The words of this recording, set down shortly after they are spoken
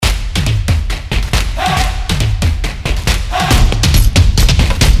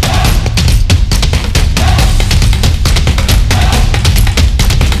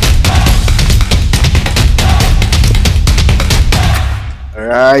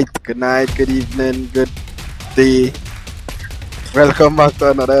Alright, good night, good evening, good day. Welcome back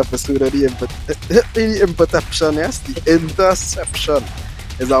to another episode of the Interception, yes? The Interception.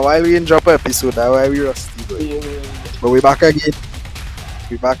 It's a while we didn't drop an episode, that's why we rusty. But we're back again.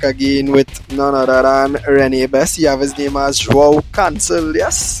 We're back again with none other than Rene Best. You have his name as Joao Cancel,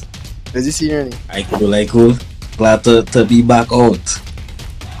 yes? Does you see Rene? I cool. Glad to be back out.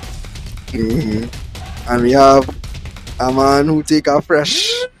 And we have a man who take a fresh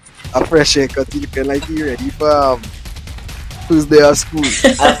haircut. He looking like he ready for Tuesday at school.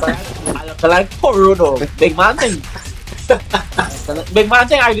 I look like Poro though. Big man thing.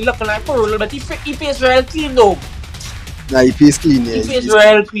 I look like Poro, but he feels real clean though. Nah, he feels clean, yeah. He feels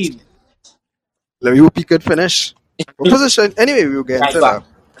real clean. Let me hope he could finish. What position? Anyway, we'll get into that.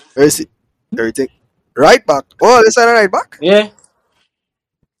 Where is he? Everything. Right back. Oh, this is a right back? Yeah.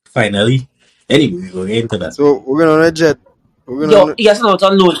 Finally. Anyway, we'll get into that. So, we're going to jet. Yes, no, it's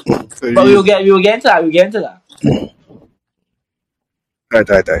on loan. But we'll get into that. Right.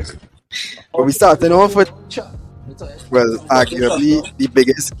 But we starting off with, well, arguably the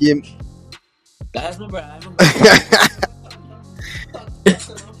biggest game. That's my brother.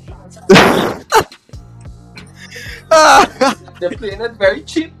 They're playing it very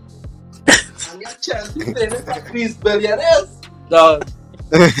cheap. And your chance to play it like these billionaires. No.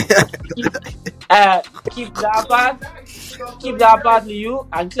 Keep that part to you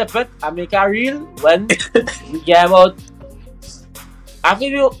and clip it and make a reel when we get about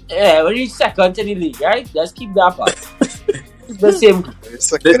after when you second in the league, right? Just keep that part. It's the same.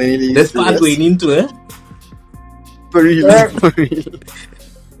 That's part going into it. For real.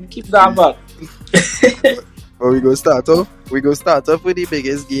 Keep that part. Well, we go start off with the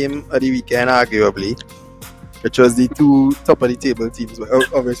biggest game of the weekend, arguably, which was the two top of the table teams. Well,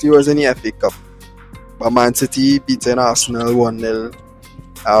 obviously, it was in the FA Cup. But Man City beating Arsenal 1-0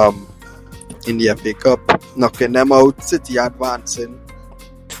 in the FA Cup, knocking them out, City advancing.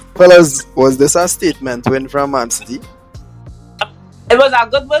 Fellas, was this a statement win from Man City? It was a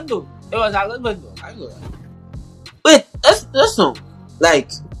good win though. Wait, let's know.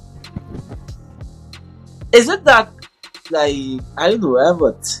 Like, is it that, like, I don't know,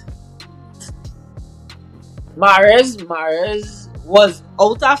 but Mahrez was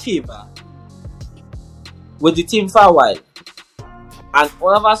out of favour with the team for a while, and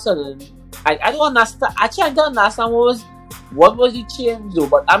all of a sudden, I don't understand. Actually, I don't understand what was the change though.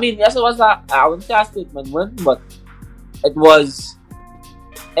 But I mean, yes, it was I wouldn't say a statement win, but it was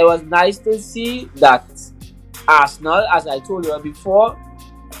nice to see that Arsenal, as I told you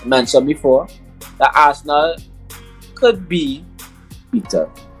mentioned before, that Arsenal could be beaten.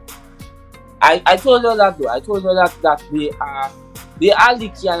 I told you that though. I told you that they are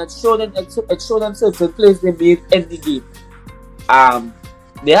leaky, and it showed them certain plays they made in the game.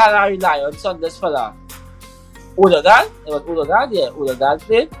 They had a reliance on this fella Odegaard. It was Odegaard, yeah. Odegaard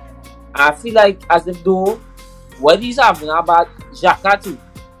played. I feel like as if though when he's having a bad Xhaka too.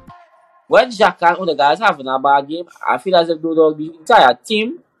 When Xhaka and Odegaard is having a bad game, I feel as if though the entire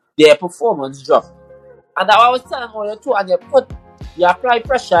team, their performance drop. And I was telling all you too, and you apply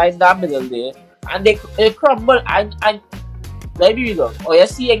pressure in that middle there, and they crumble and let me real. Oh, you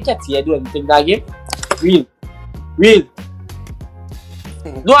see Nketiah do anything that game? Real.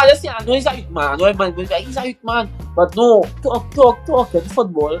 No, I just say I know he's a youth man. He's a youth man, but no, talking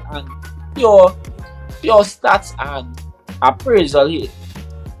football and pure stats and appraisal here.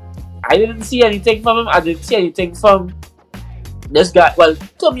 I didn't see anything from him. I didn't see anything from this guy. Well,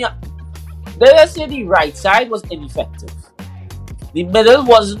 to me, let's say the right side was ineffective. The middle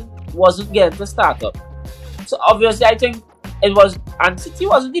wasn't getting to start up. So obviously, I think it was, and City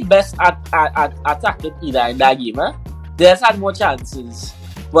wasn't the best at attacking either in that game. They just had more chances,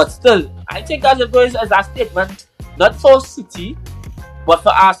 but still, I think as it goes as a statement, not for City, but for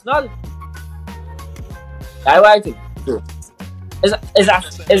Arsenal. That's what I think. Is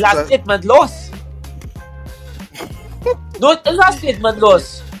a statement loss? No, it's a statement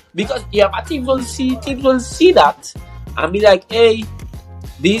loss because teams will see that and be like, hey,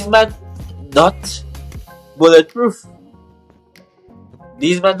 these men not bulletproof.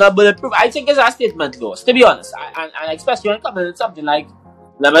 I think it's a statement loss, to be honest. And especially when coming in something like,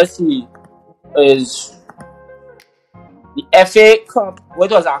 let me see, is the FA Cup. What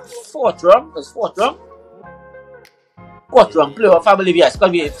was that? Fourth round playoff, I believe. Yes,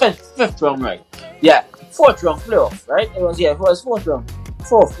 because we had fifth round, right? Yeah, fourth round playoff, right? It was fourth round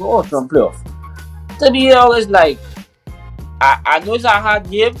playoff. To me, it was like, I know it's a hard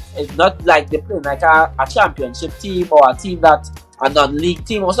game. It's not like they're playing like a championship team or a team that a non-league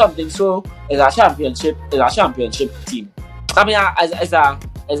team or something. So it's a championship team. I mean, it's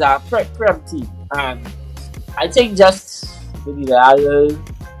is a prem team, and I think just they need a little,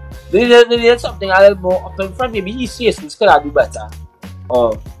 they need something a little more up in front. Maybe Jesus could have do better.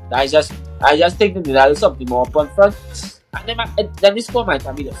 Or I just think they need a little something more up in front, and then the score might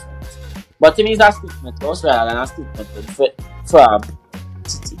be different. But to me, that statement was rather than a statement for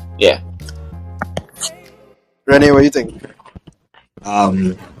City. Yeah. Renee, what do you think?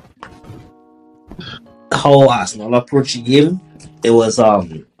 How Arsenal approached the game, it was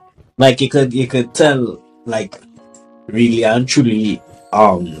like you could tell, like, really and truly,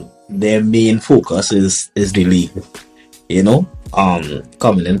 their main focus is the league. You know,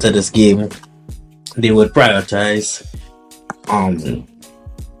 coming into this game, they would prioritize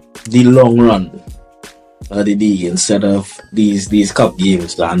the long run of the league instead of these cup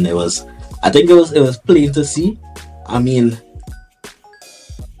games. And I think it was plain to see. I mean,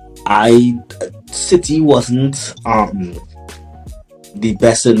 City wasn't the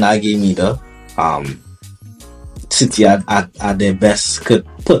best in that game either. City at their best could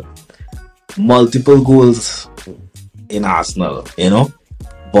put multiple goals in Arsenal, you know.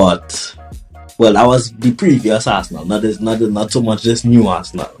 But well, that was the previous Arsenal, not so much this new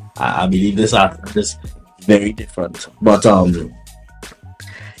Arsenal. I believe this Arsenal is very different. But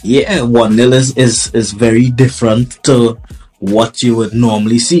yeah, 1-0 is very different to what you would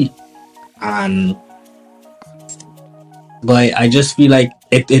normally see. But I just feel like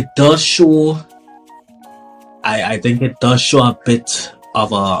it does show. I think it does show a bit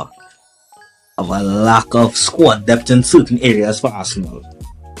of a lack of squad depth in certain areas for Arsenal.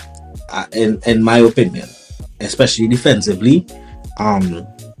 In my opinion, especially defensively. And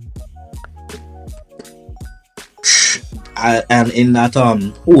in that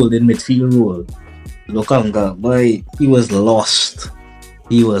holding midfield role, Lokonga, boy, he was lost.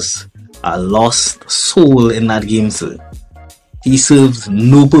 He was a lost soul in that game, sir. He serves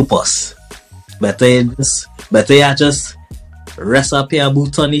no purpose. Better just rest up your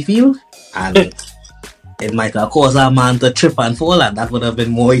boots on the field, and it might have caused a man to trip and fall, and that would have been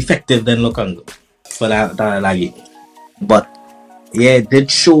more effective than Lokonga for that game. But yeah, it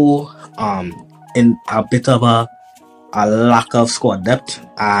did show in a bit of a lack of squad depth,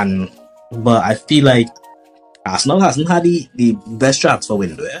 but I feel like Arsenal hasn't had the best transfer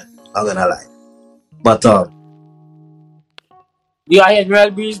window, not gonna lie. But yeah, I had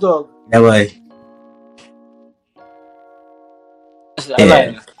Real Breeze, dog. yeah, boy.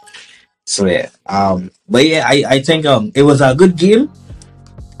 Yeah. So yeah, but yeah, I think it was a good game.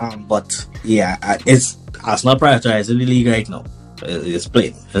 But yeah, it's Arsenal prioritizing the league right now. It's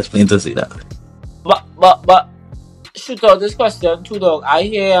plain to see that. But shoot out this question too, dog. I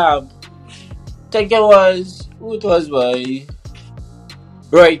hear think it was by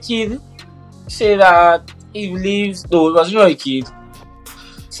Roy Keane say that he believes. No, it wasn't Roy Keane.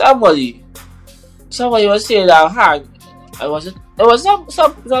 Somebody was saying that it was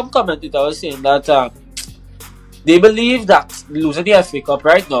some commentator was saying that they believe that losing the FA Cup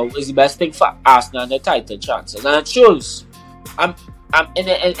right now is the best thing for Arsenal and their title chances, and it shows. I'm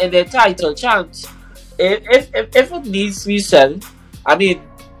in their title chance. If it needs to be said, I mean,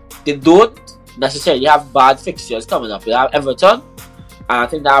 they don't necessarily have bad fixtures coming up. They have Everton, and I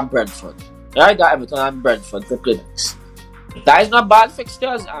think they have Brentford. Right, they have Everton and Brentford for critics. That is not bad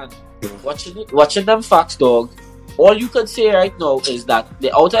fixtures, and watching them facts, dog. All you could say right now is that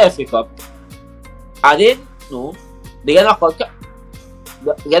the outer FA Cup, I didn't know they get knocked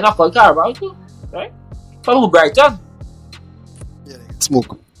out Carabao too, right? From who? Brighton. Yeah, they get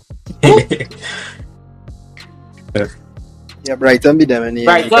smoke. Yeah, Brighton beat them in the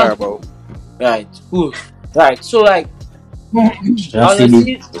Carabao. Right. Who? Right. So like, just the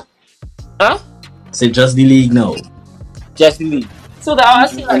league. Huh? Say just the league now. Just the league. So that I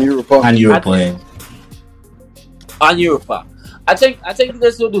see like Europa. And Europa. I think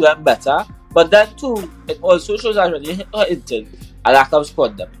this will do them better. But then too, it also shows that when you hit a lack of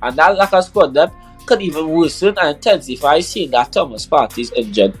squad depth. And that lack of squad depth could even worsen and intensify seeing that Thomas Partey is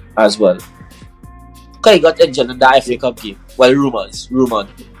injured as well. Because he got injured in the FA Cup game. Well, rumored.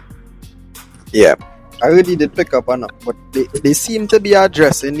 Yeah. I really did pick up on it, but they seem to be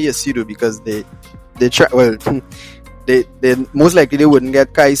addressing the issue though, because they try, well, they most likely they wouldn't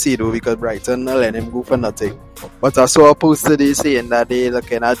get Caicedo because Brighton let him go for nothing. But I saw a post today saying that they're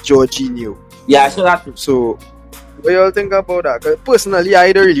looking at Jorginho. Yeah, I saw that too. So, what y'all think about that? Cause personally,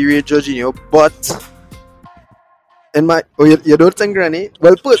 I don't really rate Jorginho, but you don't think, Granny?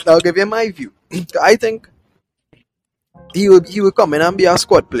 Well, I'll give you my view. I think he will come in and be a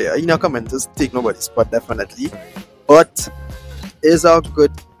squad player. He's not coming to take nobody's spot, definitely. But he's a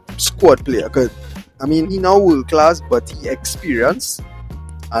good squad player. Cause I mean, he's not world class, but he experienced.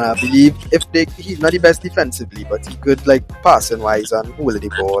 And I believe he's not the best defensively, but he could like passing wise and hold the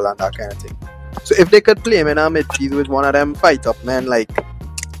ball and that kind of thing. So if they could play him in a midfield with one of them fight up men like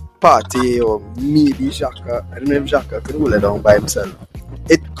Partey or maybe Xhaka, I don't know if Xhaka could hold it down by himself.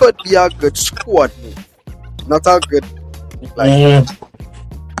 It could be a good squad move, not a good like.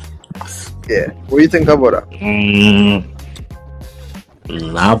 Yeah, what do you think about that?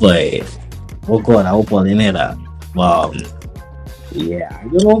 Nah, boy. Oh God, I hope all in that. Yeah, I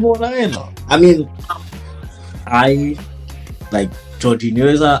don't know about that, you know. I mean, I like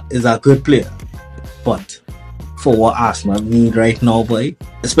Jorginho is a good player, but for what Arsenal need right now, boy,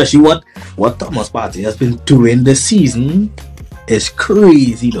 especially what Thomas Partey has been doing this season is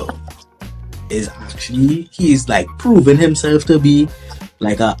crazy though. Is actually he's like proven himself to be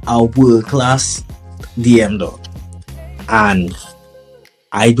like a world class DM though, and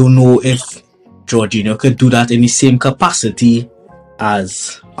I don't know if Jorginho could do that in the same capacity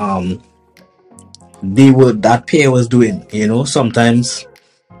as that pair was doing. You know, sometimes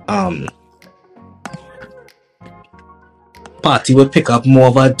Partey would pick up more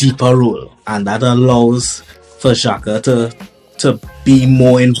of a deeper role, and that allows for Xhaka to be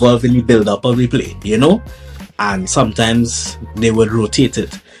more involved in the build up of the play, you know? And sometimes they would rotate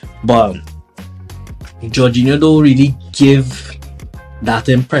it. But Jorginho don't really give that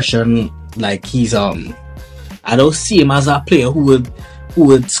impression like he's I don't see him as a player who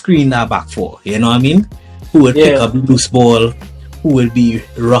would screen that back for, you know what I mean? Who would pick up loose ball, who would be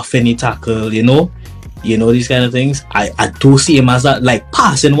rough in the tackle, you know these kind of things. I do see him as that, like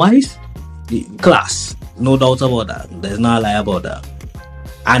passing wise, class, no doubt about that. There's no lie about that.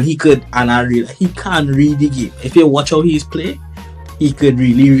 And he can read the game. If you watch how he's play, he could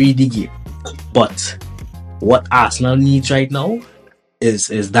really read the game. But what Arsenal needs right now is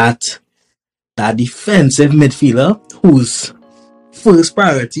that defensive midfielder whose first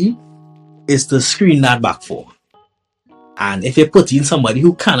priority is to screen that back for. And if you put in somebody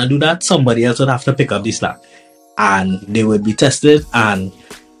who cannot do that, somebody else would have to pick up the slack. And they would be tested, and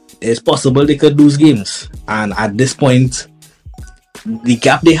it's possible they could lose games. And at this point, the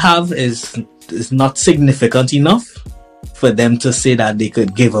gap they have is not significant enough for them to say that they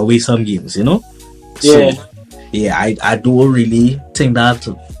could give away some games, you know? Yeah. So, yeah, I do really think that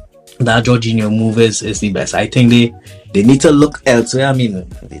Jorginho move is the best. I think they need to look elsewhere. I mean,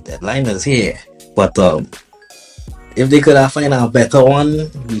 the deadline is here. But if they could have find a better one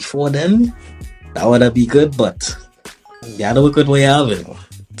before then, that would be good. But they had to work with what you have, you know?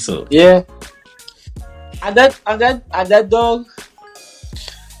 So yeah. And that dog,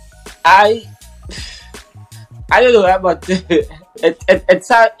 I don't know, but it's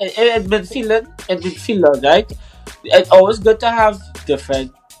midfield, right? It's always good to have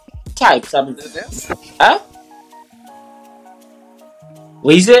different types. I mean, huh?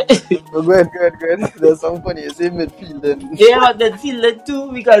 What is it? Good. There's some funny. You say midfield. Yeah, but midfield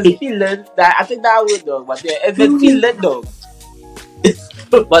too, because midfield, I think that would dog, but yeah, it's midfield dog.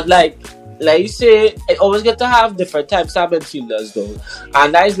 But like you say, it always get to have different types of midfielders though.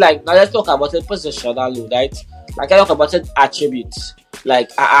 And that is like, now let's talk about the position alone, right? Like I talk about the attributes, like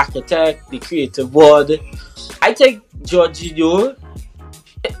an architect, the creative word. I think Jorginho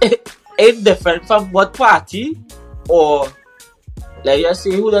ain't different from what Partey or like you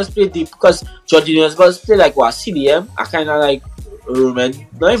say who does play deep, because Jorginho is supposed to play like what, CDM, a kind of like Roman,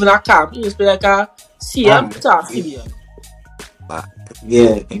 not even a cam, he just play like a CM to a CDM.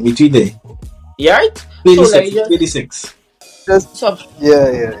 yeah, in between there. Yeah, right? 26. Just So,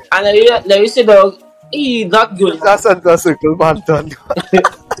 yeah. and like you say dog, he not good. He's a center circle bantam.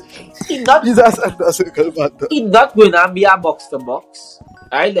 He's not going to be a box to box.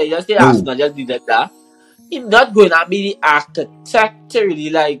 Right? Like just say Arsenal just did that. He's not going to be the architect really,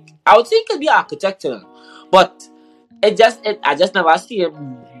 like I would say he could be architectural. But I just never see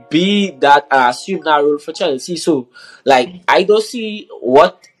him be that assume that role for Chelsea. So like I don't see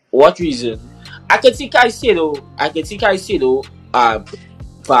what reason. I can see Caicedo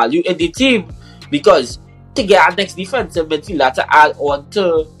value in the team, because to get our next defensive midfielder to add on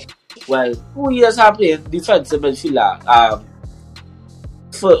to, well, 2 years have played defensive midfielder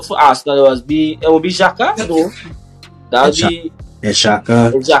for Arsenal it will be Xhaka, no? That would be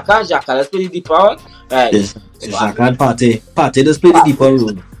Xhaka. Xhaka, let's play the deeper one. Right. Xhaka and Partey just play the deeper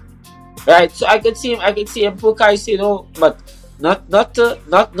role. Right, so I can see him put Caicedo, but not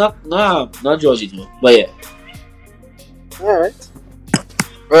Jorginho. But yeah. Alright.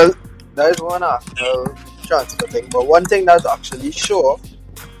 Well, that is one Arsenal transfer thing. But one thing that's actually sure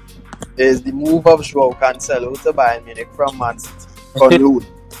is the move of Joao Cancelo to Bayern Munich from Man City on loan.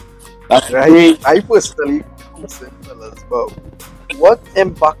 That's right. I personally, fellas, but what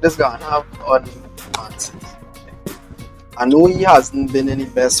impact does Ghana have on Man City? I know he hasn't been in the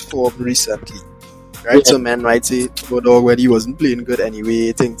best form recently, right? Yeah. So men might say, "Oh, dog, when he wasn't playing good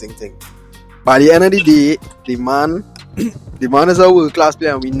anyway." Thing. By the end of the day, the man is a world class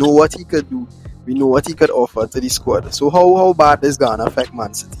player, and we know what he could do. We know what he could offer to the squad. So how bad is Ghana affect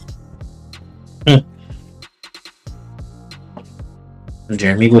Man City?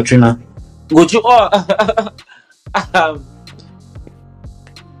 Jeremy, go through now. Go to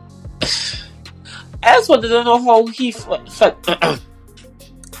I just wanted to know how he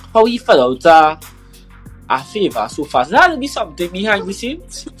how he felt out a favor so fast. There had to be something behind the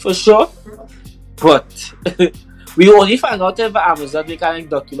scenes for sure, but we only find out if Amazon make a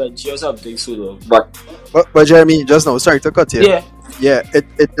documentary or something soon. But Jeremy, just now, sorry to cut you. yeah,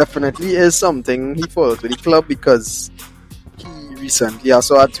 it definitely is something he followed with the club, because he recently, I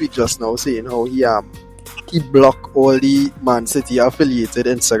saw a tweet just now saying how he blocked all the Man City affiliated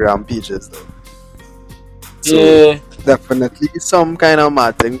Instagram pages though. So yeah. definitely some kind of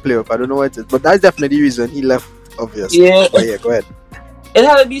mad thing play up. I don't know what it is, but that's definitely the reason he left, obviously. Yeah. But yeah, go ahead. It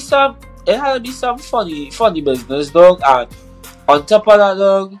had to be some funny business, dog. And on top of that,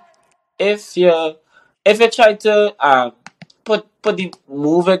 dog, if you try to put the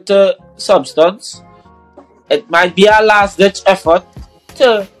move into substance, it might be a last ditch effort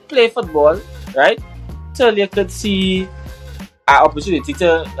to play football, right? Till you could see an opportunity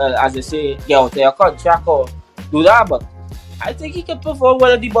to, as they say, get out of your contract or do that. But I think he can perform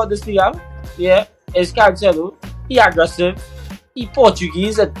well in the Bundesliga. Yeah, it's Cancelo. He aggressive. He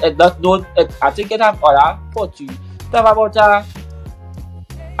Portuguese and not known. I think it have other Portuguese. They have about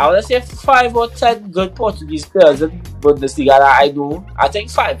I would say 5 or 10 good Portuguese players in Bundesliga that I know. I think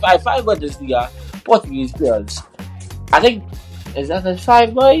 5 Bundesliga Portuguese players. I think, is that a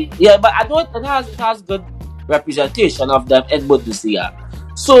 5, boy? Yeah, but I know it has good representation of them in Bundesliga.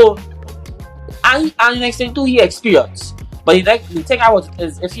 So, and next thing too, he experience. But the thing I was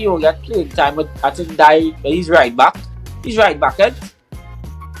is if he will get playing time, I think he's right back. He's right back, right?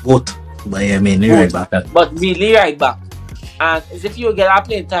 Both. But yeah, mainly right back. But mainly right back. And as if you get a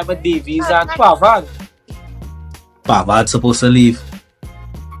playing time with Davies and Pavard. Pavard's supposed to leave.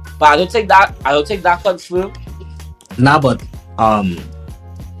 But I don't think that confirmed. Nah, but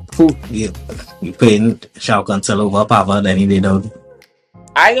who you playing Shao Cancelo over Pavard any day, dog?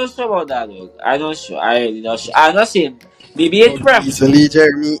 I don't sure about that, dog. I really not sure. I'm not saying maybe it's Prem. Easily,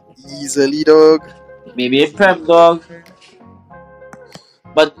 Jeremy. Easily, dog. Maybe it's Prem, dog.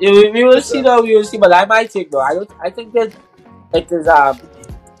 But we will see though. We will see. But I might take though. I think that it is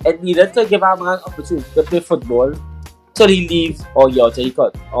it needed to give a man opportunity to play football till he leaves or he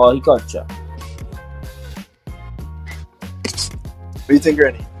contract. What do you think,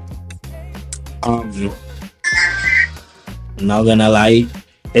 Rennie? Not gonna lie,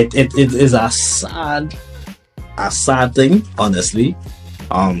 it is a sad thing, honestly.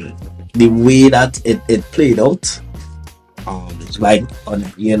 The way that it played out,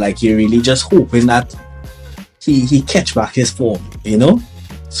 you're really just hoping that he catch back his form, you know,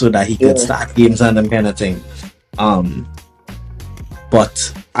 so that he could start games and them kind of thing.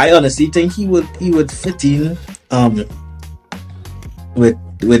 But I honestly think he would fit in with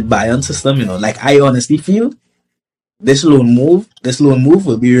Bayern system, you know. Like, I honestly feel this loan move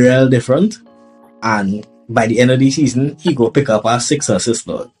will be real different, and by the end of the season he go pick up a 6 assists,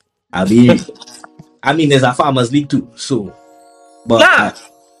 Lord. I mean there's a Farmers League too, so but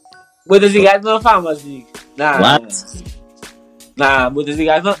Bundesliga is not Farmers League. What? Nah,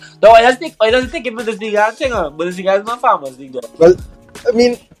 Bundesliga is not. No, I doesn't think in Bundesliga. Bundesliga is not Farmers League though. Well, I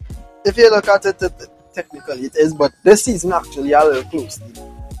mean, if you look at it, technically it is, but this season actually a little close.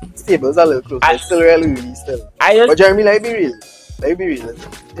 The tables are a little close. It's still really still. But Jeremy, let me be real.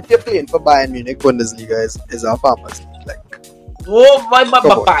 If you're playing for Bayern Munich, Bundesliga is a Farmers League. Like, oh,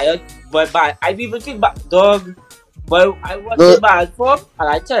 Bayern. I even think dog. But I watch the Bayern form, and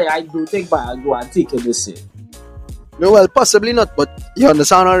I tell you, I do think Bayern go and take it this year. No, well, possibly not, but you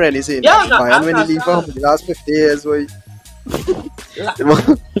understand already saying yeah, that Bayern when he leave for the last 50 years, boy.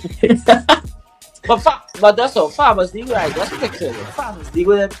 But that's all. Farmers League, right? Just picture it. Farmers League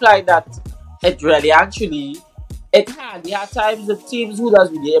would imply that it really actually there are times the teams who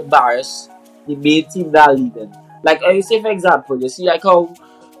does really embarrass the main team that are leading. Like, I say for example, you see like how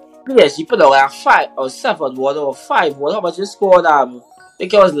PSG put out like 5 or 7 1 or 5 1. How much you scored? I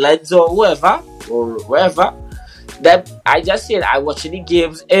think it was Lens or whoever or wherever. Then I just said I watching the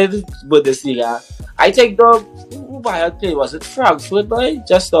games in Bundesliga. I think who Bayern played, was it Frankfurt, boy?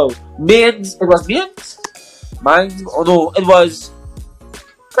 Just now. Mainz. It was Mainz? Oh no, it was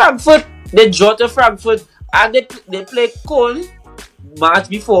Frankfurt. They draw to Frankfurt and they play Cole match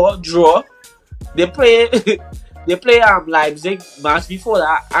before draw. They play they play Leipzig match before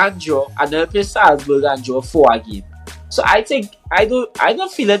that and draw, and then play Salzburg and draw 4 again. So I think I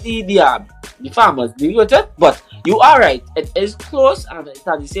don't feel that the Farmers deal with it, but you are right. It is close, and at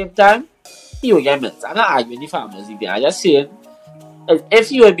the same time, you will get minutes. I'm not arguing the Farmers again. I'm just saying,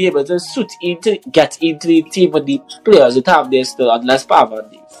 if you will be able to get into the team with the players that have there still, unless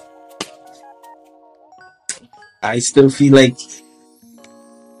Pavard leaves. I still feel like,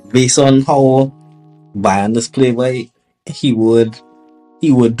 based on how Bayern is played by, he would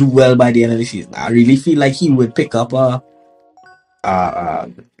do well by the end of the season. I really feel like he would pick up a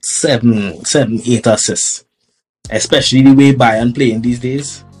 8 assists, especially the way Bayern playing these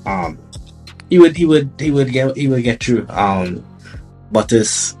days. He would get through. But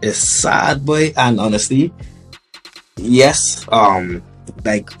it's sad, boy, and honestly, yes.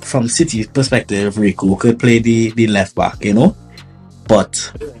 Like from City's perspective, Rico could play the left back,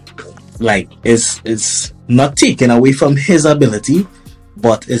 but like it's not taken away from his ability,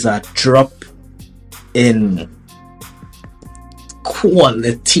 but it's a drop in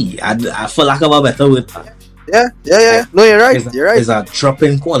quality. And for lack of a better word, yeah. No, you're right. You're right. It's a drop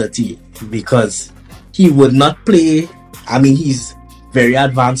in quality because he would not play. I mean, he's very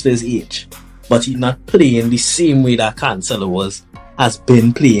advanced for his age, but he's not playing the same way that Cancelo has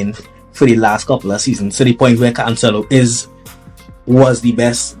been playing for the last couple of seasons, to the point where Cancelo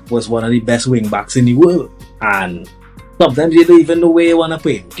was one of the best wing backs in the world, and sometimes you don't even know where you want to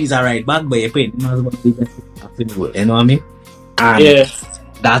play. He's a right back, but you're playing him as one of the best wing backs in the world. You know what I mean? And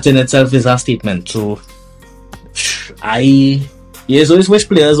that in itself is a statement. So I always wish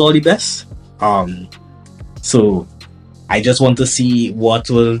players all the best. So I just want to see what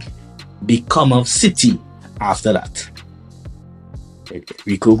will become of City after that.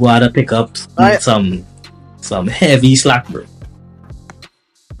 We could go out and pick up some heavy slack, bro.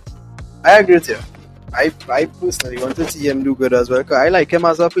 I agree with you. I personally want to see him do good as well, because I like him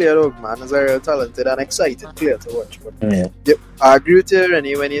as a player, man. As a real talented and excited player to watch. But I agree with you,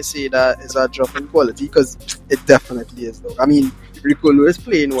 Rennie, when you say that it's a drop in quality, because it definitely is, though. I mean, Rico Lewis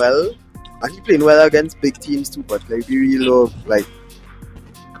playing well, and he playing well against big teams too, but like, we really love, like,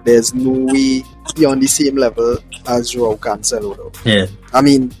 there's no way he on the same level as Joao Cancelo, though. Yeah. I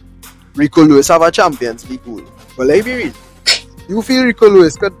mean, Rico Lewis have a Champions League goal, but like, be real. You feel Rico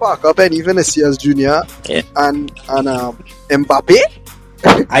Lewis could pack up any Vinicius Jr. and Mbappe?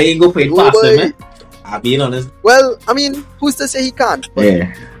 I ain't go play faster, man. I'm being honest. Well, I mean, who's to say he can't? But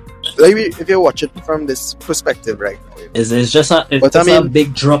like, if you watch it from this perspective, right now, it's just a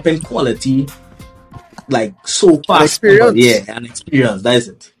big drop in quality, like so fast. Experience. And experience. That is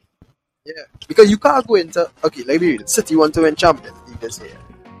it. Yeah, because you can't go into like, be real. City want to win Champions League this year.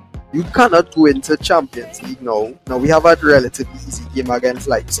 You cannot go into Champions League now. Now we have a relatively easy game against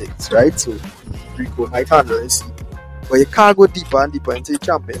Leipzig, right? So Rico might handle it. But you can't go deeper and deeper into the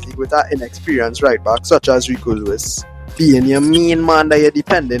Champions League with an inexperienced right back such as Rico Lewis being your main man that you're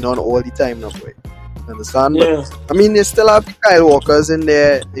depending on all the time now, boy. Understand? Yeah. But, I mean, you still have Kyle Walkers in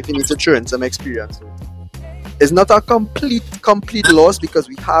there if you need to throw in some experience. So it's not a complete loss, because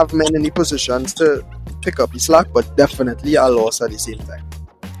we have men in the positions to pick up the slack, but definitely a loss at the same time.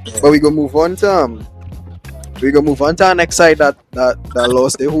 But we go move on to our next side that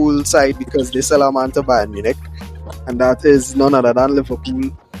lost the whole side because they sell a man to Bayern Munich, and that is none other than Liverpool.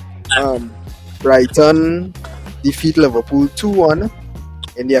 Brighton defeat Liverpool 2-1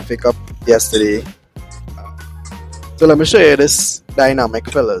 in the FA Cup yesterday. So let me show you this dynamic,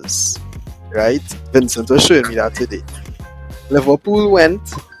 fellas. Right? Vincent was showing me that today. Liverpool went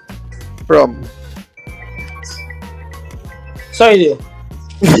from... Sorry there.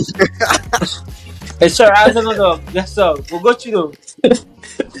 Hey, sir, I don't know. Yes, sir. We'll go to them.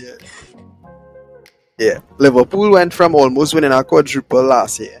 Yeah. Liverpool went from almost winning a quadruple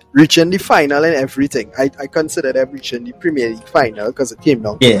last year, reaching the final and everything. I consider them reaching the Premier League final because it came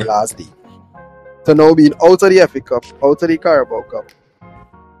down to the last day. So now being out of the FA Cup, out of the Carabao Cup,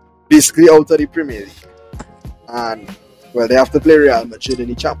 basically out of the Premier League. And, well, they have to play Real Madrid in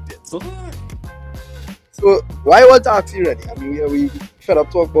the Champions. So, why was that already? I mean, we fed up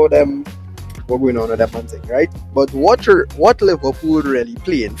talk about them, what's going on with them and thing, right? But what Liverpool really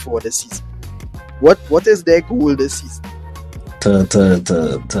playing for this season? What is their goal this season?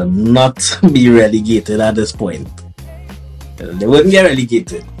 To not be relegated at this point. They wouldn't get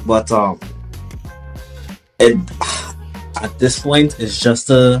relegated, but at this point, it's just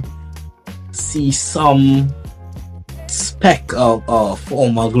to see some speck of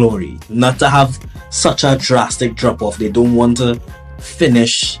former glory, not to have such a drastic drop off. They don't want to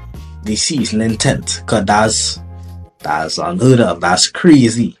finish the season in 10th, because That's unheard of. That's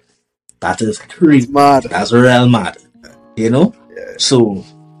crazy. That is crazy. It's mad. That's real mad. You know? Yeah. So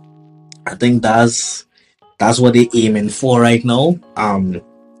I think that's what they're aiming for right now.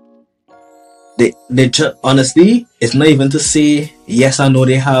 Honestly, it's not even to say, yes, I know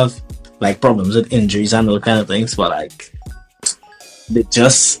they have like problems with injuries and those kind of things, but like they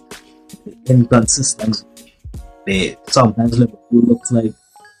just inconsistent. They sometimes Liverpool looks like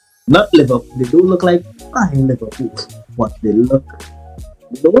not Liverpool. They don't look like prime Liverpool, but they don't look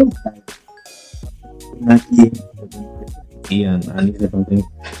like in that game and these different things.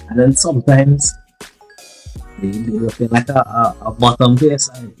 And then sometimes they look like a bottom tier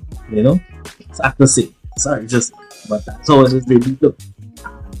side, you know. It's hard to say. Sorry, but that's how it is. They do look.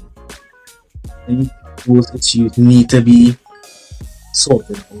 I think those issues need to be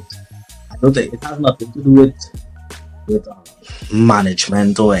sorted out. I don't think it has nothing to do with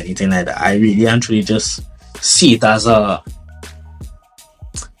management or anything like that. I really and truly just see it as a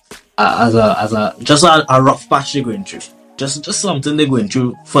rough patch they're going through. Just something they're going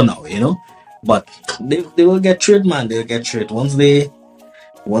through for now, you know. But they will get through it, man. They'll get through it once they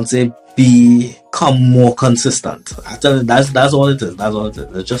become more consistent. I tell you, that's all it is. That's all it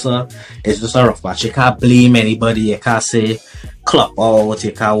is. It's just a rough patch. You can't blame anybody. You can't say Klopp out.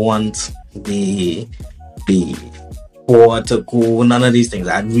 You can't want the forward to go. None of these things.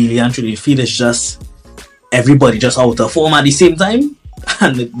 I really and truly feel it's just everybody just out of form at the same time,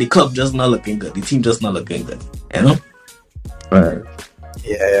 and the club just not looking good. The team just not looking good. You know. Right.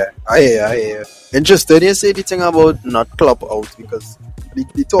 Yeah. I hear. Interesting you say the thing about not Klopp out, because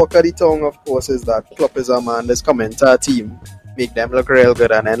the talk of the tongue, of course, is that Klopp is a man that's coming to a team, make them look real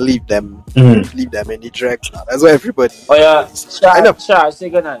good, and then leave them in the direction. That's what everybody. Oh yeah, I know. Charles, say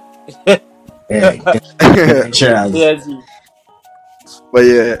good night. Charles. Yes. But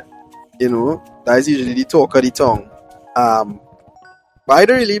yeah, you know, that's usually the talk of the tongue. But I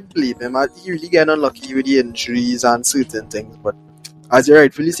don't really blame him. He really get unlucky with the injuries and certain things. But as you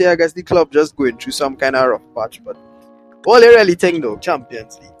rightfully say, I guess the club just going through some kind of rough patch. But all I really think though,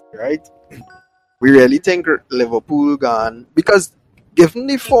 Champions League, right? We really think Liverpool gone, because given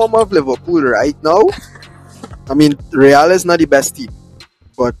the form of Liverpool right now, I mean, Real is not the best team,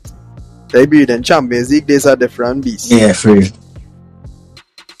 but they beat in Champions League, there's a different beast. Yeah, free.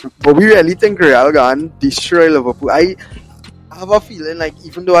 But we really think Real gone destroy Liverpool. I have a feeling like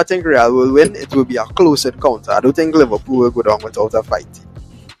even though I think Real will win, it will be a close encounter. I don't think Liverpool will go down without a fight.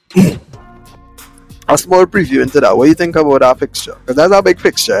 A small preview into that. What do you think about that fixture? Because that's a big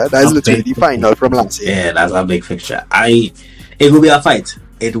fixture. That's literally the final from last year. Yeah, that's a big fixture. It will be a fight.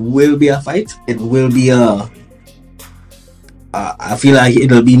 It will be a fight. It will be a. I feel like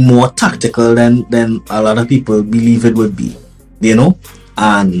it'll be more tactical than a lot of people believe it would be. You know,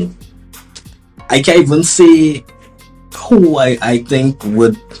 and I can't even say who I think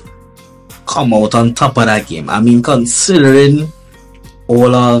would come out on top of that game. I mean, considering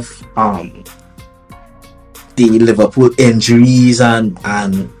all of the Liverpool injuries and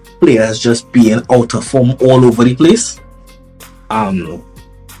players just being out of form all over the place,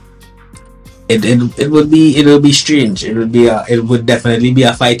 it'll be strange. It would definitely be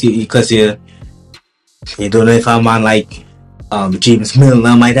a fight, because you don't know if a man like James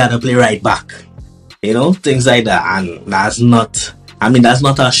Milner might have to play right back, you know, things like that, and that's not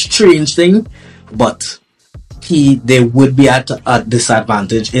a strange thing, but they would be at a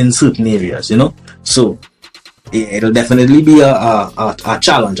disadvantage in certain areas, you know. So it'll definitely be a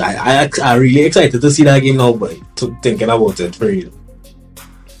challenge. I'm really excited to see that game now, but thinking about it for real.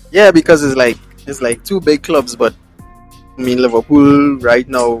 Yeah, because it's like two big clubs, but I mean Liverpool right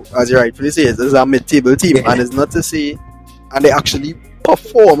now, as you rightfully say, is a mid-table team, and it's not to say, and they actually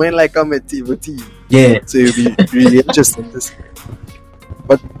performing like a mid-table team. Yeah. So it'll be really interesting to see.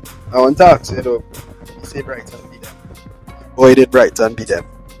 But I want to ask you though, you say Brighton beat them. Boy, did Brighton beat them.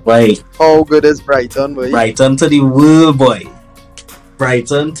 Right. How good is Brighton, boy? Brighton to the world, boy.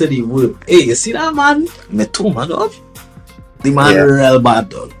 Brighton to the world. Hey, you see that man? Mitoma, dog. The man real bad,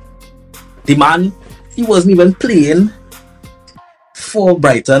 dog. The man, he wasn't even playing for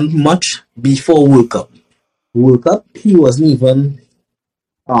Brighton much before World Cup. World Cup, he wasn't even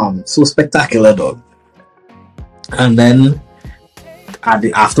so spectacular, dog. And then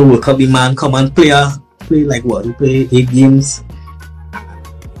after World Cup, the man come and play like what? He play 8 games.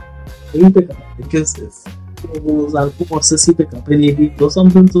 He pick up against this. 4 goals and 4 assists he pick up in 8 games or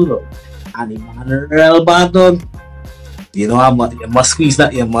something too, dog. And the man real bad, dog. You know how much you must squeeze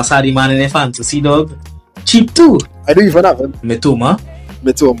that. You must have the man in the fantasy, dog. Cheap too. I don't even have him. Mitoma.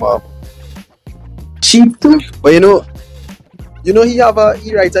 Mitoma. Cheap too. But you know, You know, he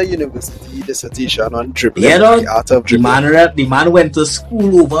write a university dissertation on dribbling, Yeah, dog. the art of The dribbling. man went to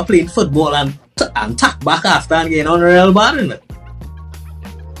school over playing football and tack back after and getting on Real Madrid.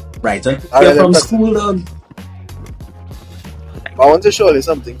 Brighton. Alright, You're from that's- school, dog. I want to show you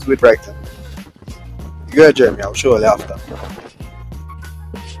something with Brighton. You go ahead, Jeremy, I'll show you after.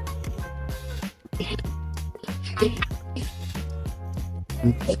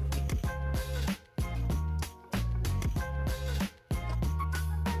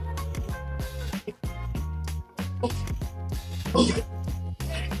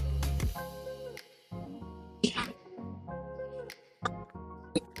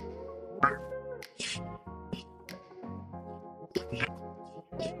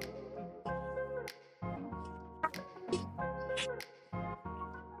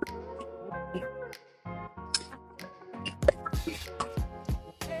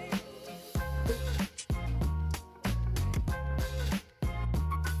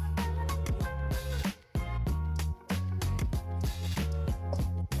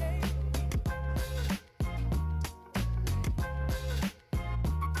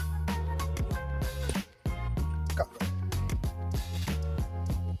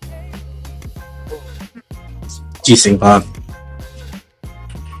 G-Sing Park.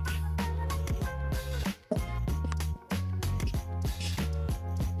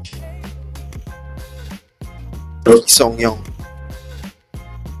 Song Young.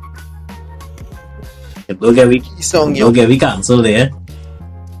 Don't get we Song Young. cancelled there.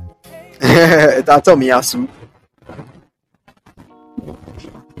 That's Tomiyasu.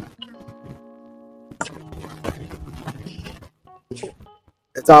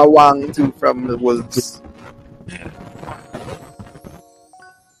 It's a Wang too from the Wolves.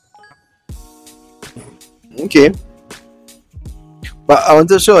 Okay. But I want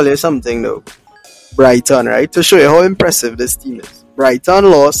to show you something though. Brighton, right? To show you how impressive this team is. Brighton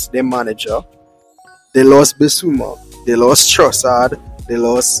lost their manager. They lost Bissouma. They lost Trossard.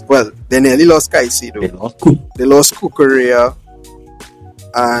 They nearly lost Caicedo. They lost Kukurea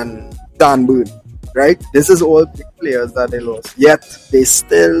and Dan Burn, right? This is all big players that they lost. Yet they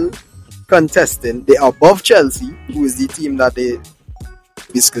still contesting. They are above Chelsea, who is the team that they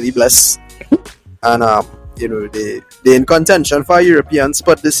basically bless. And they're in contention for a European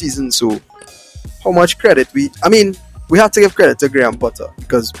spot this season. So how much credit we have to give credit to Graham Potter,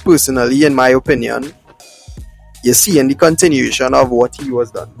 because personally, in my opinion, you see in the continuation of what he was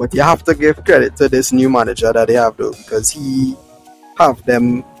done. But you have to give credit to this new manager that they have though, because he have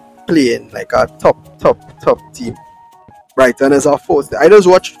them playing like a top team. Brighton is our force. I just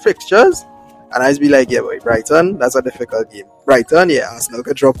watch fixtures and I just be like, yeah boy, Brighton, that's a difficult game. Brighton, yeah, Arsenal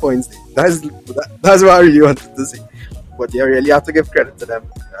could drop points there. That's what I really wanted to say. But you really have to give credit to them,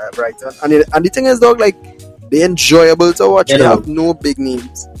 Brighton. And the thing is, dog, like, they're enjoyable to watch. Yeah, they have no big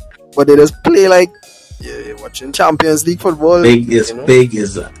names, but they just play like you're watching Champions League football. Big is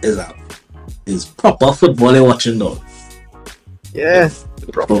proper football they're watching though. Yeah,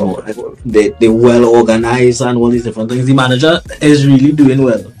 proper So, football. they well organized and all these different things. The manager is really doing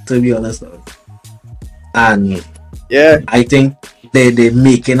well, to be honest. And Yeah, I think they're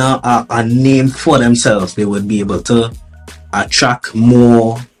making a name for themselves. They would be able to attract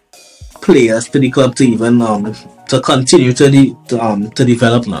more players to the club to even to continue to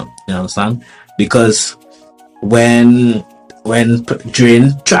develop now. You understand? Because when during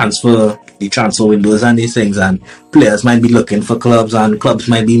the transfer windows and these things, and players might be looking for clubs and clubs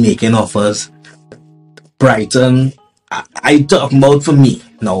might be making offers, Brighton, I talk about for me.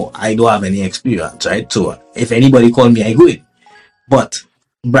 No, I don't have any experience, right? So if anybody call me, I go in. But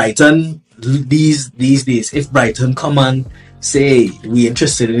Brighton, these days, if Brighton come and say we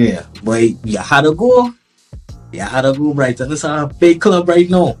interested in it, boy, you had to go. Brighton is a big club right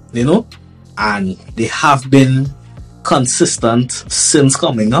now, you know, and they have been consistent since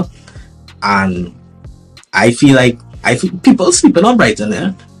coming up. And I feel people sleeping on Brighton,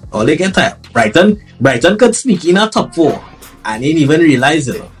 yeah. Or they get tired. Brighton could sneak in a top 4 and didn't even realize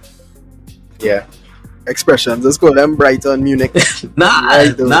it. yeah. Expressions. Let's call them Brighton, Munich. Nah,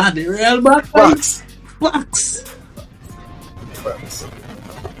 the real back Facts. Facts.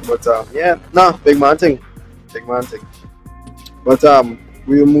 But big man thing. But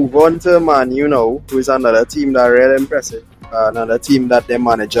we'll move on to Man U now, who is another team that really impressive. Another team that their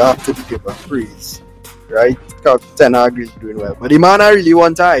manager have to give a praise, right? Ten Hag is doing well, but the man I really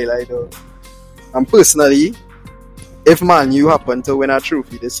want to highlight though. And personally, if Man U happen to win a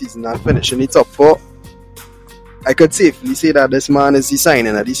trophy this season and finish in the top 4, I could safely say that this man is the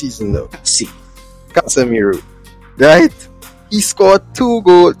signing of the season though. See, Casemiro, right? He scored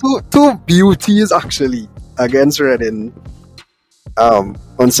 2 beauties actually against Reading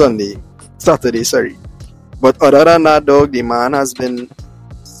on Saturday, sorry. But other than that, dog, the man has been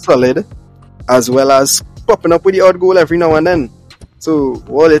solid, as well as popping up with the odd goal every now and then. So,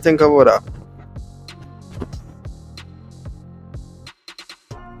 what do you think about that?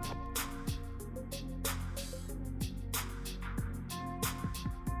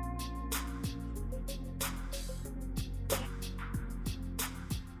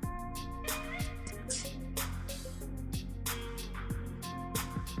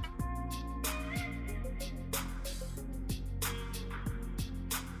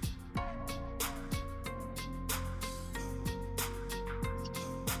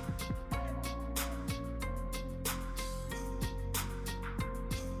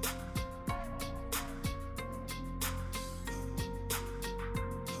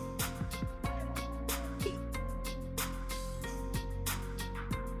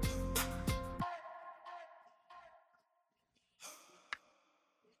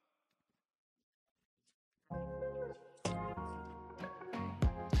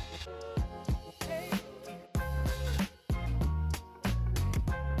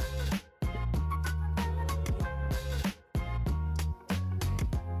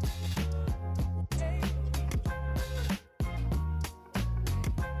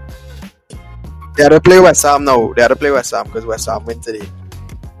 They had to play West Ham now. They had to play West Ham because West Ham win today.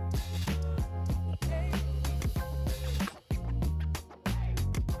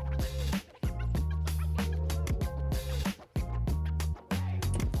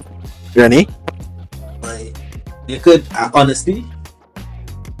 Rennie? You could, honestly,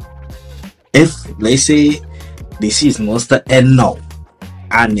 if, let's say, the season was to end now,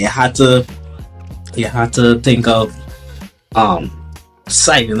 and you had to think of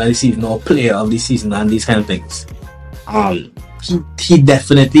signing of the season or player of the season and these kind of things. He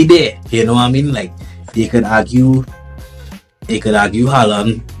definitely there. You know what I mean? Like they could argue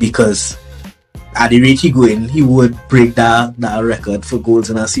Haaland because at the rate he going, he would break that record for goals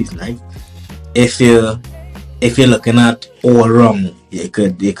in a season, right? If you're looking at all wrong, you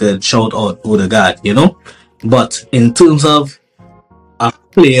could shout out Odegaard, you know. But in terms of a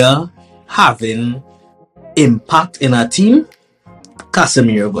player having impact in a team,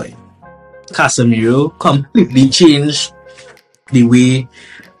 Casemiro, boy. Casemiro completely changed the way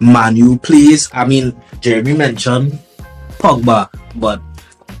Manu plays. I mean, Jeremy mentioned Pogba, but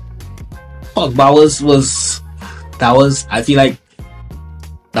Pogba was I feel like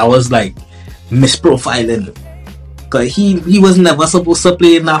that was like misprofiling, because he was never supposed to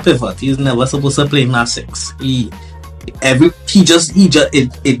play in that pivot. He was never supposed to play in that 6. It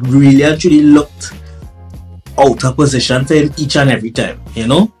really actually looked out of position for him each and every time. You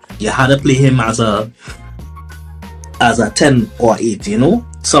know, you had to play him as a 10 or 8. You know,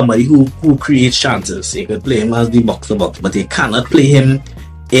 somebody who creates chances. You could play him as the box to box, but you cannot play him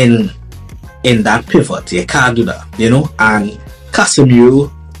in that pivot. You can't do that. You know, and Casemiro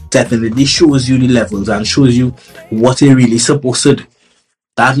definitely shows you the levels and shows you what he really supposed to do.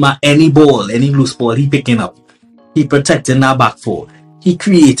 That man, any loose ball he picking up, he protecting that back four. He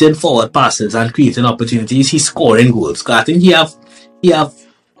creating forward passes and creating opportunities. He's scoring goals. I think he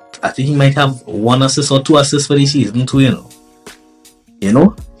might have 1 assist or 2 assists for the season too, you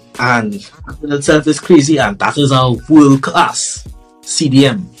know, and that itself is crazy, and that is a world class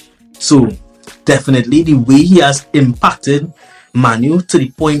CDM. So definitely the way he has impacted Manu to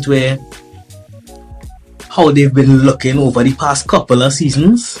the point where how they've been looking over the past couple of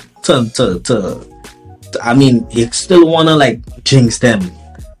seasons I mean, you still wanna like jinx them,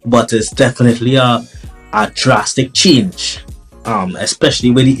 but it's definitely a drastic change,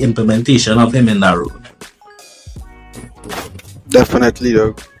 especially with the implementation of him in that role. Definitely,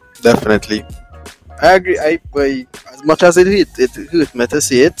 though. Definitely. I agree. As much as it hurt me to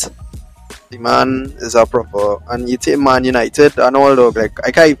say it, the man is a proper, and you take Man United and all, dog.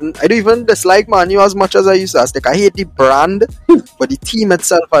 Like I don't even dislike Man U as much as I used to. Like I hate the brand, but the team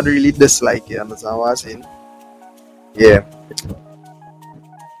itself I really dislike. You understand what I'm saying? Yeah.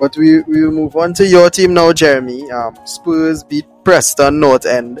 But we will move on to your team now, Jeremy. Spurs beat Preston North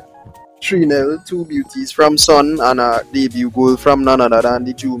End 3-0, 2 beauties from Son and a debut goal from none other than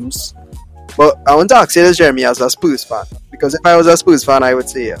the Jooms. But I want to ask you this, Jeremy, as a Spurs fan, because if I was a Spurs fan, I would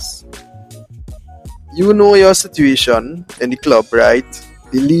say yes. You know your situation in the club, right?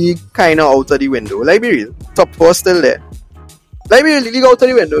 The league kind of out of the window. Like be real, top 4 still there. Like be real, the league out of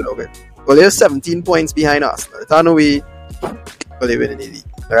the window, okay? Well, they're 17 points behind Arsenal. It's no way they win in the league,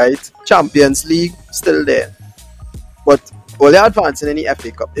 right? Champions League still there, but they're advancing in the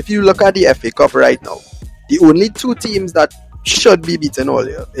FA Cup. If you look at the FA Cup right now, the only 2 teams that should be beaten all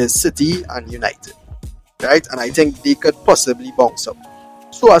year is City and United. right? And I think they could possibly bounce up.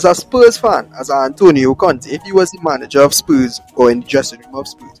 So as a Spurs fan, as Antonio Conte, if he was the manager of Spurs or in the dressing room of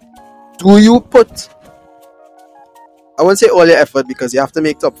Spurs, do you put, I won't say all your effort because you have to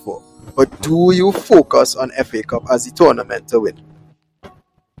make top four, but do you focus on FA Cup as the tournament to win?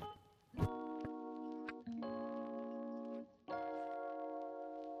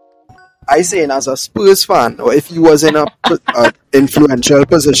 I saying as a Spurs fan, or if you was in a influential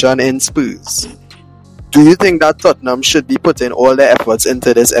position in Spurs, do you think that Tottenham should be putting all their efforts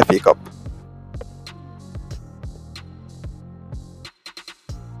into this FA Cup?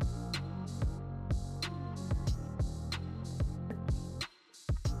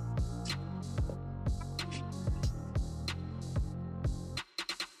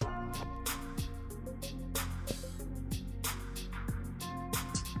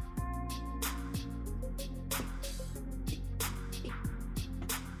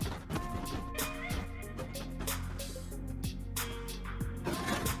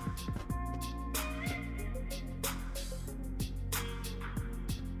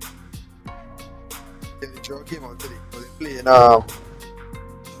 The draw came out today. Was it playing but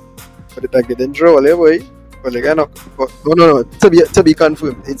it didn't draw, boy. But like, no. To be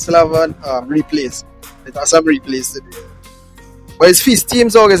confirmed. It still have an replays. It has some replays today. But his feast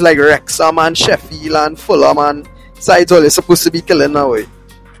teams always like Wrexham and Sheffield and Fulham and sides all is supposed to be killing now, boy.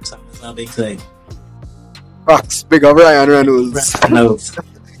 It's not big thing. Fox, big up Ryan Reynolds. Reynolds.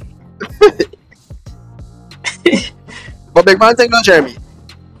 But big man thing no Jeremy.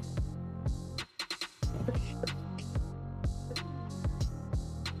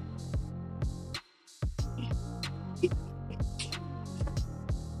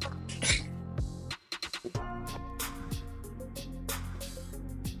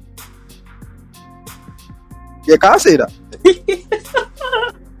 You can't say that.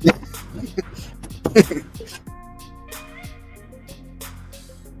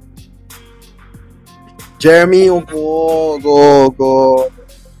 Jeremy, go.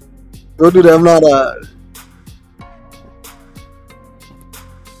 Don't do them like that.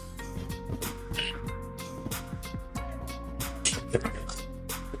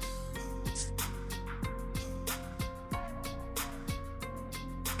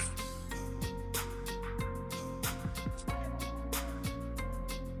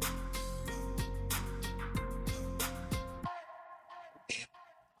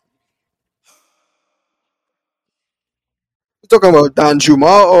 Talking about Dan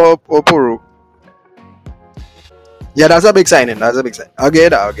Juma or Poro? Yeah, that's a big signing. I'll get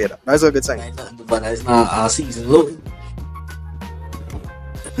that. That's a good signing. But that's not our season, look.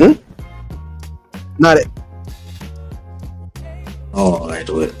 Not it. Oh, I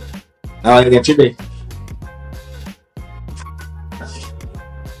do it. Now I get you there.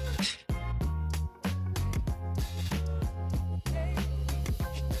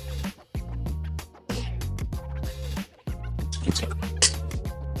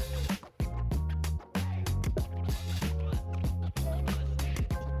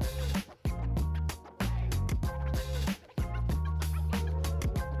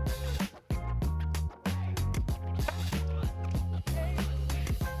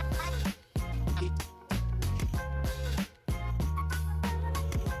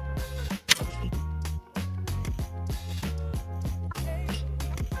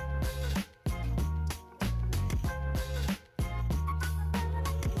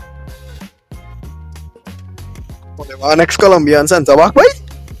 Our next Colombian centre back, boy.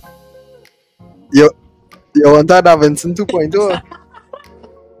 You want that Davinson 2.0?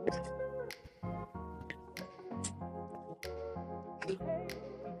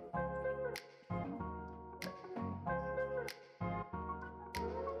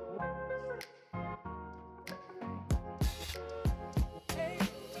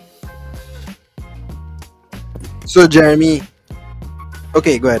 So Jeremy,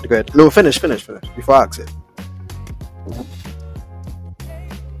 okay, go ahead. No, finish before I ask it.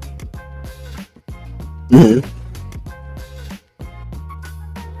 Mm-hmm.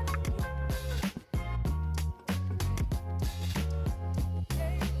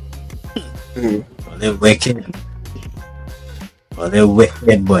 Oh, they're wicked. Oh, they're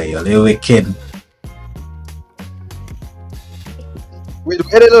wicked, boy. Oh, they're wicked. Wait,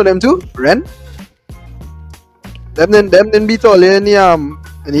 where they know them too? Ren? Them then beat all in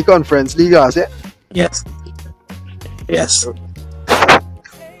the conference league, yeah? Yes.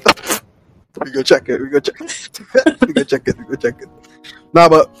 We go check it. Nah,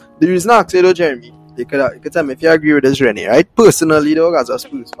 but the reason I asked you though, Jeremy, you could tell me if you agree with this, Rennie, right? Personally, though, as a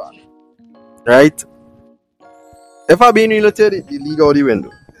Spurs fan, right? If I been real to the league out the window,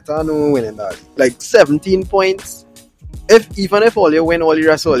 it's Arteta no winning that. Like 17 points. Even if all you win all the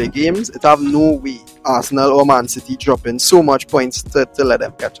rest of all the games, it have no way Arsenal or Man City dropping so much points to let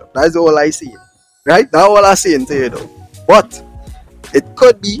them catch up. That's all I see. Right? That's all I saying to you though. But it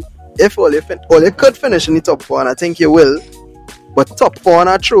could be if all you could finish in the top four, and I think you will. But top four on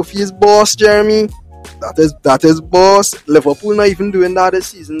a trophy is boss, Jeremy. That is boss. Liverpool not even doing that this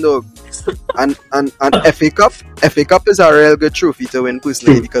season, dog. And FA Cup is a real good trophy to win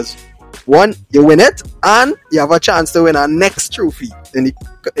personally because one, you win it and you have a chance to win a next trophy in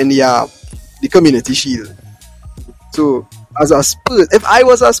the Community Shield. So as a Spurs, if I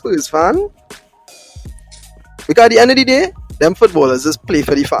was a Spurs fan, because at the end of the day, them footballers just play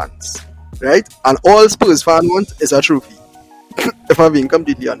for the fans, right? And all Spurs fans want is a trophy. If I'm being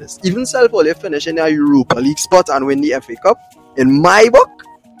completely honest, even all you finish in a Europa League spot and win the FA Cup, in my book,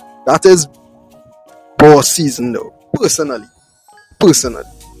 that is boss season though. Personally.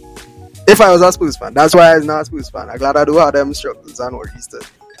 If I was a Spurs fan, that's why I'm not a Spurs fan. I'm glad I do have them struggles and worries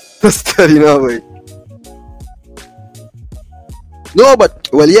to study now. No, but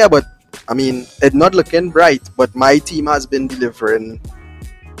I mean, it's not looking bright, but my team has been delivering.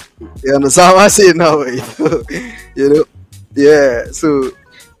 You understand what I'm saying now? You know? Yeah, so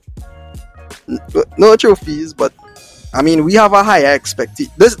no trophies, but I mean, we have a higher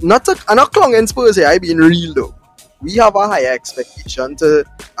expectation. I'm not clunging Spurs here, I'm being real though. We have a higher expectation to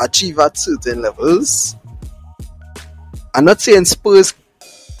achieve at certain levels. I'm not saying Spurs.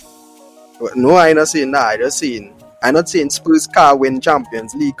 No, I'm not saying that. I'm not saying Spurs can't win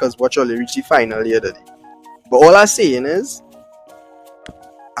Champions League because watch all they reach the final the other day. But all I'm saying is,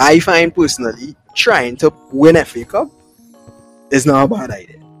 I find personally trying to win FA Cup is not a bad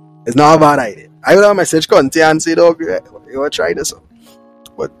idea. I will have a message Conte and say, dog, you want to try this out.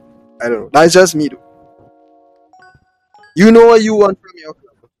 But I don't know. That's just me though. You know what you want from your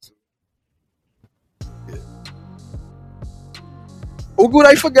club. Yeah. Oh good,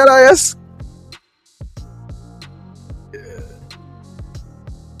 I forget IS.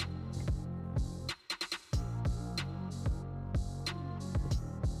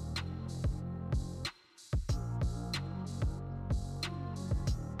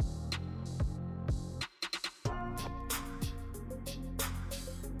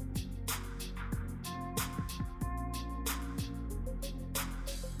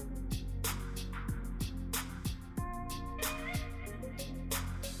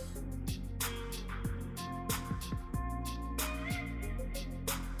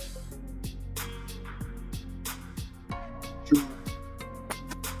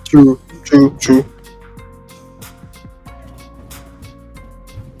 True.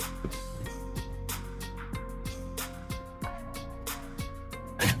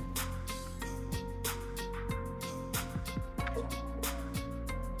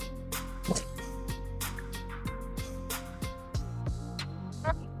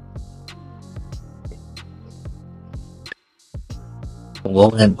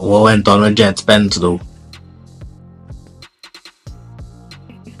 What went on with Jet Spence though?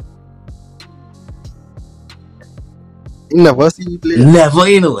 Never see you play. Never,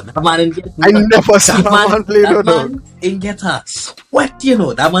 you know. That man didn't get. I never see that man play, that no, dog. man didn't get a sweat, you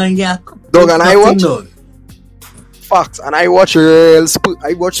know. That man get. Dog, and I watch. Dog. Facts, and I watch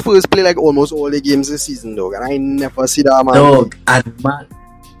Spurs play like almost all the games this season, dog, and I never see that man. Dog, and man.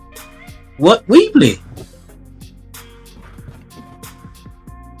 What we play?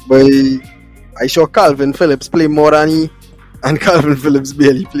 But I saw Calvin Phillips play more than he, and Calvin Phillips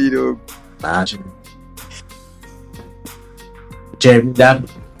barely play, dog. Imagine. Jeremy,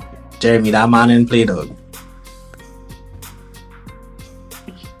 that man didn't play, dog.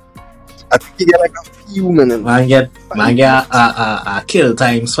 I think he get like a few minutes. Man get a kill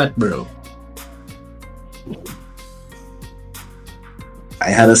time sweat, bro. I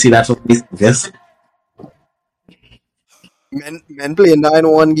had to see that for me. Yes. Men playing that in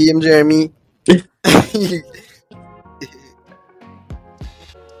one game, Jeremy.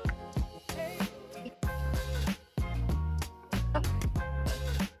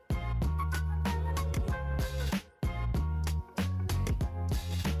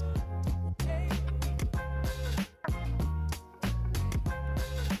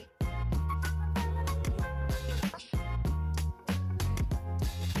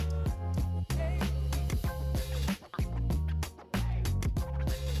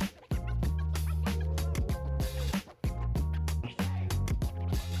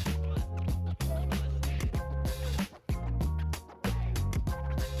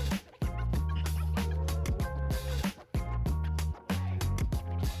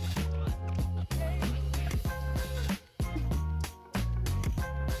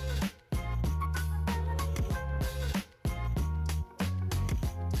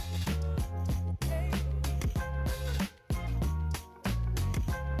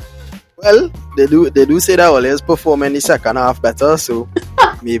 Well, they do say that always perform in the second half better, so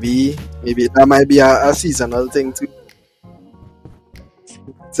maybe that might be a seasonal thing too.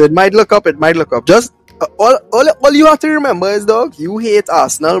 So it might look up. Just all you have to remember is, dog, you hate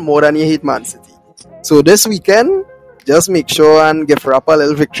Arsenal more than you hate Man City. So this weekend, just make sure and give Rap a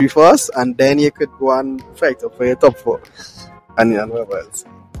little victory for us, and then you could go and fight up for your top four and whatever else.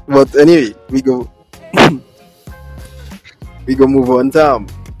 But anyway, we go move on to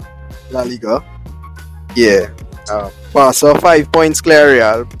La Liga. Yeah. Barca 5 points clear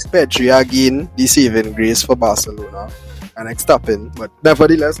Real. Pedri again the saving grace for Barcelona. And Verstappen, but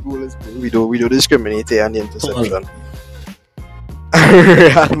nevertheless, goal is goal. We do discriminate here on the interception.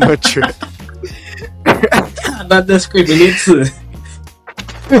 Real Madrid. Not discriminate, sir.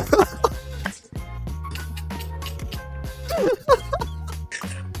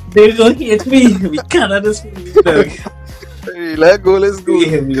 They don't hate me. We cannot discriminate. Real goal is goal.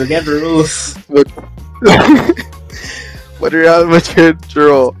 We will get rules. But Real Madrid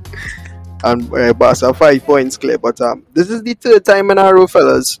draw. And Barca 5 points clear. But this is the third time in a row,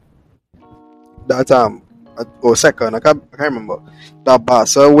 fellas, that or second, I can't remember, that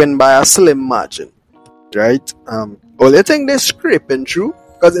Barca win by a slim margin, right? Well, you think they're scraping through?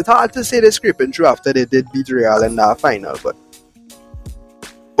 Because it's hard to say they're scraping through after they did beat Real in the final, but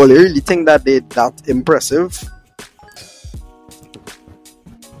well, you really think that they're that impressive?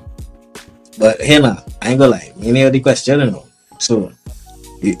 But Hannah, I ain't gonna lie, you know the question, you know. So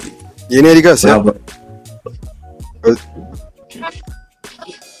you know the question?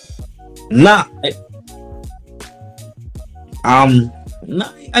 Nah,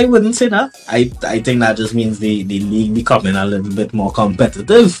 I wouldn't say that. I think that just means the league becoming a little bit more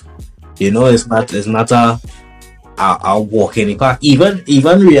competitive. You know, it's not a walk in the park. Even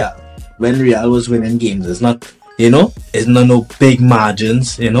Real, when Real was winning games, it's not, you know, it's no big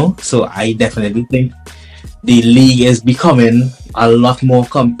margins, you know. So I definitely think the league is becoming a lot more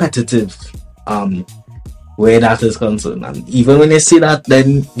competitive where that is concerned. And even when you see that,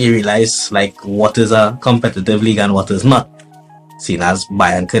 then you realize like what is a competitive league and what is not. Seen as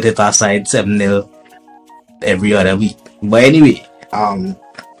Bayern could hit our side 7-0 every other week. But anyway,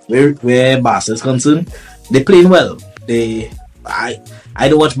 where Barca is concerned, they playing well. I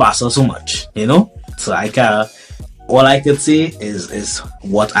don't watch Barca so much, you know. So all I could say is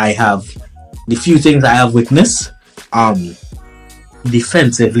what I have, the few things I have witnessed.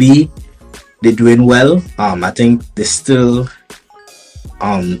 Defensively, they're doing well. I think they still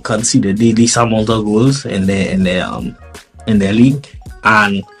conceded the least amount of goals in their league,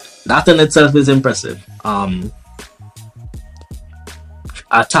 and that in itself is impressive.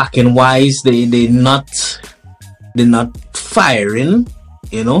 Attacking wise, they're not firing,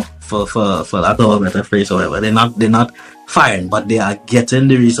 you know, for lack of a better phrase or whatever. They're not firing, but they are getting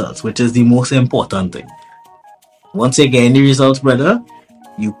the results, which is the most important thing. Once you get the results, brother,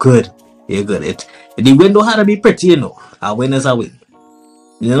 you're good. The win don't have to be pretty, you know. A win is a win.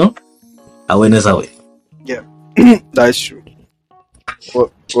 You know? A win is a win. Yeah, that's true.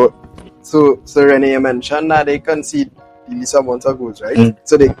 So Renee, you mentioned that they concede the least amount of goals, right?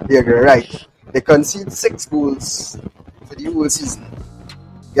 So they're right. They concede 6 goals for the whole season.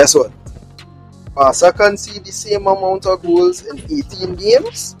 Guess what? Barca concede the same amount of goals in 18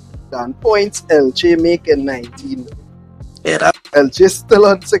 games than points Elche make in 19. Yeah, Elche still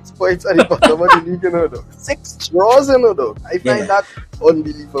on 6 points at the bottom of the league, you know, dog. 6 draws, you know, dog. I find that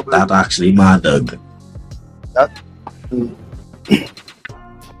unbelievable. That's actually mad, dog. That.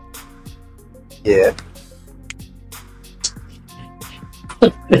 Yeah.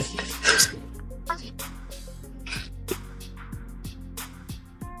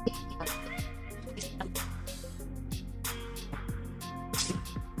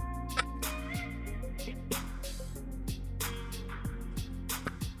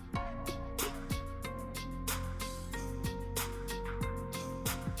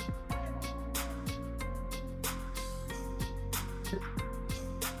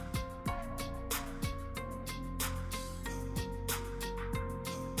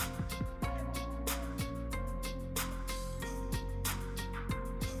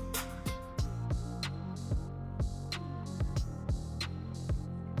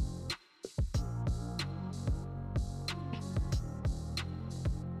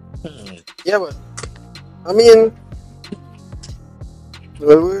 Yeah, but I mean,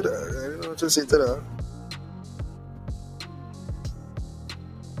 well, I don't know what to say to that.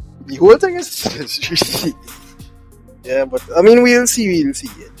 The whole thing is, yeah, but I mean, we'll see. It's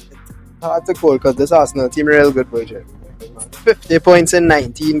hard to call because this Arsenal team real good budget. 50 points in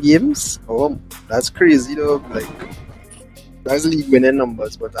 19 games. Oh, that's crazy though. Like, That's league winning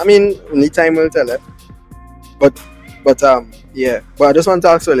numbers, but I mean, only time will tell it. But yeah. But I just want to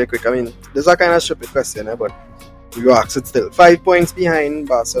ask really quick. I mean, this is a kind of stupid question, but we go ask it still. 5 points behind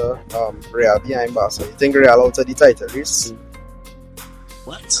Barca, Real behind Barca. You think Real out of the title race?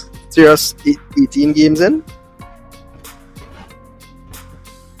 What? Serious? 18 games in?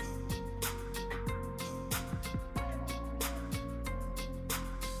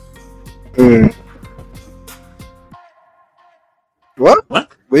 What?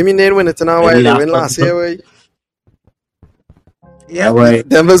 What? We mean they win it now? Why they win last year? Way? Yeah, right.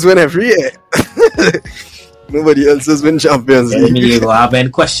 Denver's win every year. Nobody else has been Champions League. You go have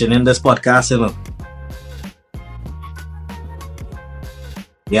been questioning this podcast, you know.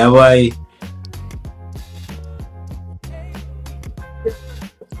 Yeah, boy.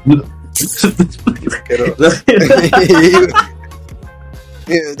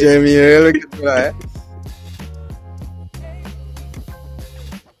 Yeah, Jamie, you're looking for that.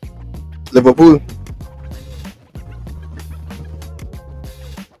 Liverpool.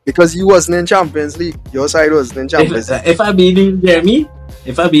 Because you wasn't in Champions League. Your side wasn't in Champions League. If I be you, Jeremy,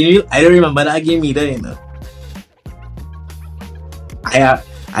 I don't remember that game either, you know.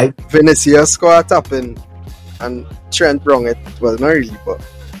 Vinicius scored a tap in and Trent wrong it. Well, not really, but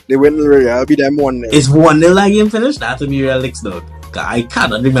they went Real beat them 1-0. Is 1-0 that game finished? That to be real licks, though. I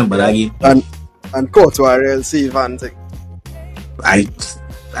cannot remember that game. And Courtois real save and thing.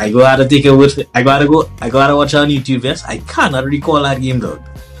 I go out to take it with. I gotta watch on YouTube. Yes, I cannot recall that game, though.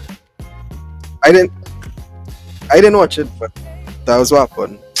 I didn't watch it, but that was what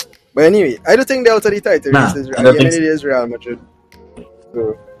happened. But anyway, I don't think they're out of the title race. It is Real Madrid.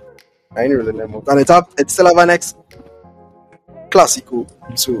 So I ain't ruling them out. And it still have an next Clasico,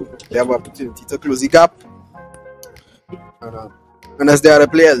 so they have an opportunity to close the gap. And unless they are to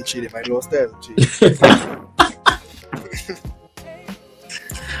play Elche, they might lose to Elche.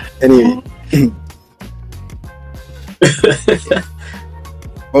 Anyway.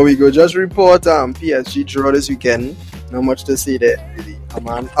 But we go just report PSG draw this weekend. Not much to say there, really.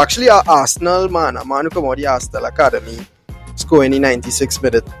 Actually, Arsenal, man, a man who come out of the Arsenal Academy, score in the 96th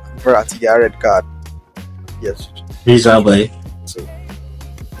minute, Verratti get a red card. Yes. He's our boy. So,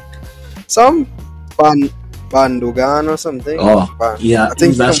 some Bandogan or something. Oh, yeah, I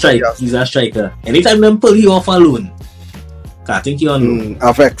think he's a striker. Anytime them pull you off alone, I think you're on.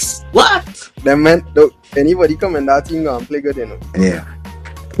 Affects. What? Them meant, anybody come in that team and play good, you know. Yeah.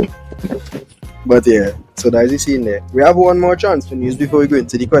 But yeah, so that's the scene there. We have one more chance for news before we go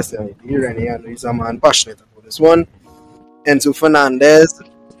into the question. Here, Rennie, I know he's a man passionate about this one. Enzo Fernandez,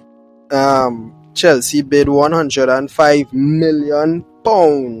 Chelsea bid £105 million.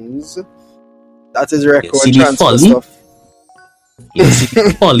 That is record transfer stuff. You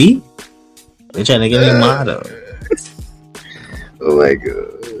see Polly? They're trying to get me mad. Oh my god.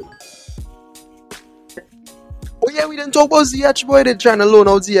 Oh yeah, we didn't talk about Ziyech, boy. They're trying to loan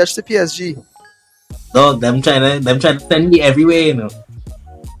out Ziyech to PSG. Dog, them trying to send me everywhere, you know.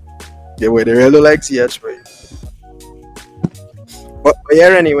 Yeah, boy, they really like Ziyech, boy. But yeah,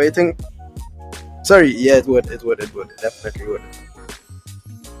 anyway, I think. Sorry, yeah, it would, definitely would.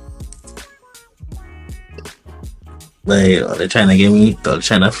 But they're trying to get me, they're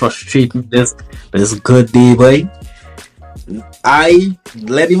trying to frustrate me this good day, boy. I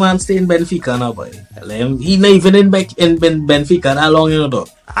let the man stay in Benfica now, boy. He not even in Benfica that long, you know, dog.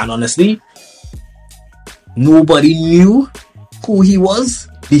 And honestly, nobody knew who he was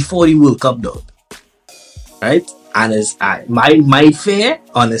before the World Cup, dog. Right? And it's my fear,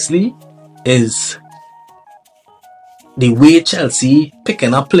 honestly, is the way Chelsea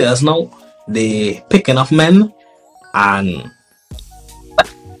picking up players now. They picking up men, and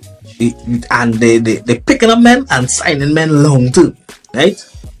they picking up men and signing men long too, right?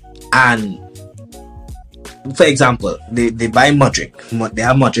 And for example, they buy Modric. They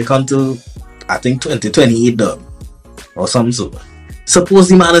have Modric until I think 2028 dog or something. So suppose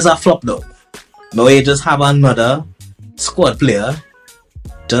the man is a flop dog. Now you just have another squad player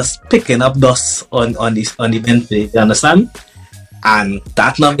just picking up dust on the bench. You understand? And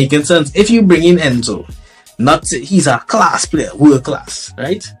that's not making sense. If you bring in Enzo, he's a class player, world class,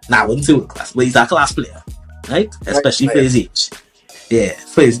 right? Now I wouldn't say world class, but he's a class player, right? Especially for his age. Yeah,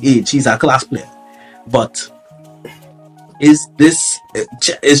 for his age, he's a class player. But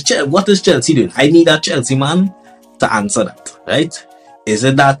what is Chelsea doing? I need a Chelsea man to answer that, right? Is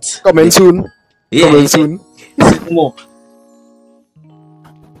it that coming soon? Yeah, coming soon. Is it more?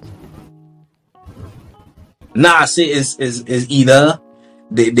 Nah, I say is either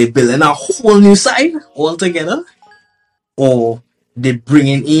they building a whole new side altogether, or they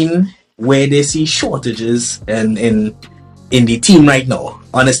bringing in where they see shortages and in in the team right now.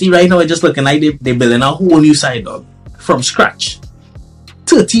 Honestly, right now, it's just looking like they're building a whole new side, dog. From scratch.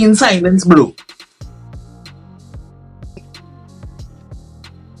 13 signings, bro.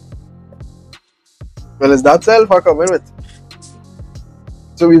 Well, is that self or coming with?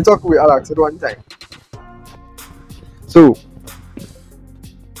 So we'll talk with Alex at one time. So,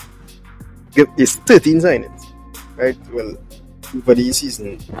 it's 13 signings, right? Well, for the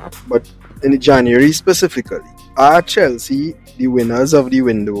season. But in January specifically, are Chelsea the winners of the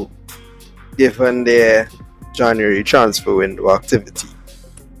window given their January transfer window activity?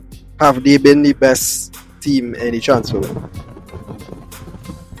 Have they been the best team in the transfer window?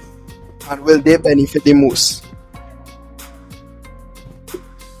 And will they benefit the most?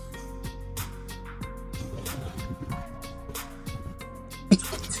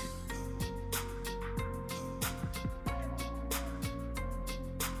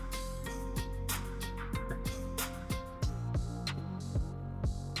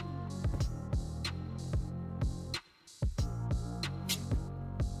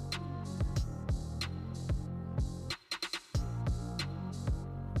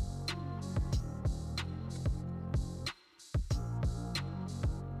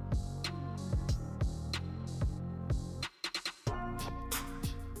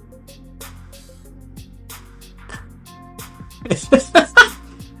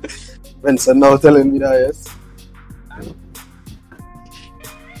 Vincent now telling me that, yes.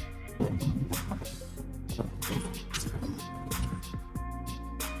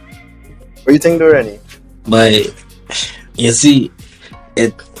 What do you think, Dorani? But you see,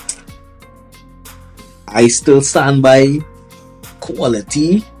 I still stand by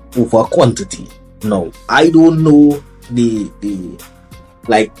quality over quantity. No, I don't know they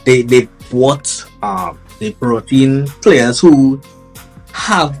brought in players who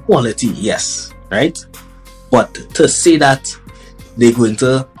have quality, yes, right? But to say that they're going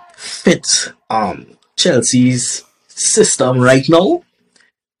to fit Chelsea's system right now,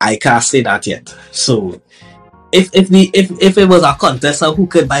 I can't say that yet. So if it was a contest of who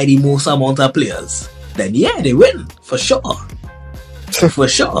could buy the most amount of players, then yeah, they win for sure. For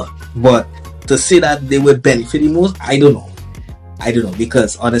sure. But to say that they would benefit the most, I don't know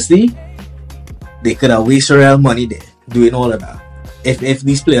because honestly, they could have wasted real money there doing all of that. If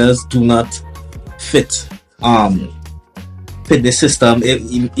these players do not fit the system,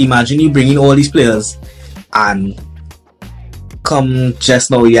 imagine you bringing all these players and come just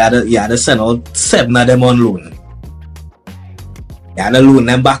now you had to send out 7 of them on loan. You had to loan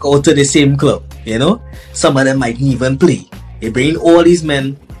them back out to the same club, you know? Some of them might even play. You bring all these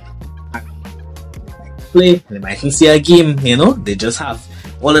men and play, they mightn't see a game, you know? They just have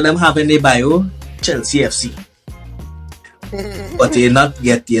all of them having their bio Chelsea FC. But you're not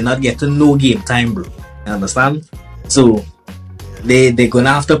getting no game time, bro. You understand? So they're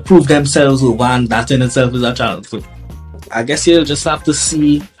gonna have to prove themselves over, and that in itself is a challenge. So I guess you'll just have to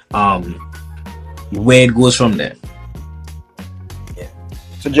see where it goes from there. Yeah.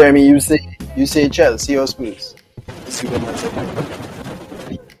 So Jeremy, you say Chelsea or Spurs?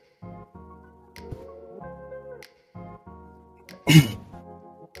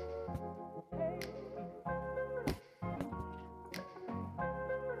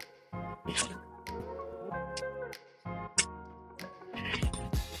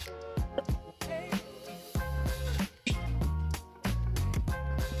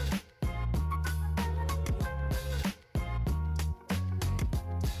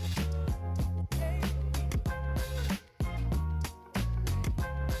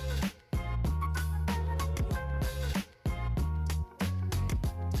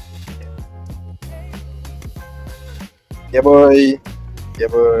 Yeah, boy.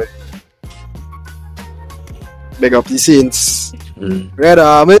 Big up the Saints. Red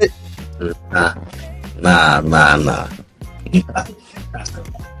Army. Nah.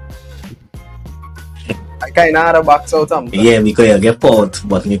 I kind of had a back Southampton. Yeah, because you get port,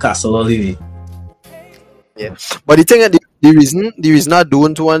 but Newcastle only. Yeah, but the thing that the reason I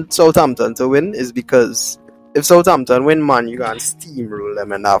don't want Southampton to win is because if Southampton win, man, you can steamroll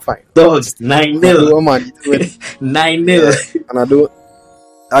them and that's fine. Dogs, 9-0. I don't want Man to win. 9-0. Yeah, and I don't.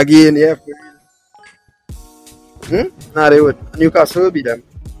 Again, yeah. Nah, they would. Newcastle will beat them.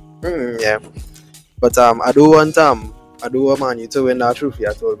 Yeah. But I don't want Man U to win that trophy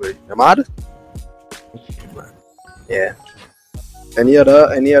at all, bro. You mad? Yeah. Any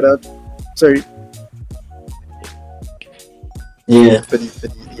other? Sorry. Yeah. For the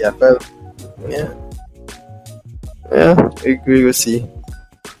EFL. Yeah. We will see.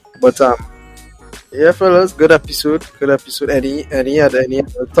 But Yeah, fellas, good episode. Good episode. Any other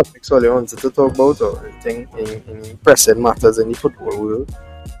topics all you wanted to talk about or anything in pressing matters in the football world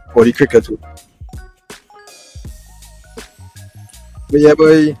or the cricket world? But yeah,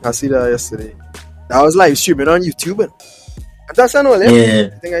 boy, I see that yesterday. That was live streaming on YouTube. And that's an all,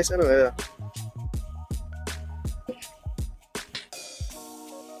 Yeah. I think I said all, yeah.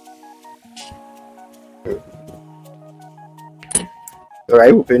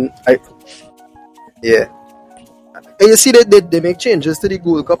 Alright, yeah. And you see that they make changes to the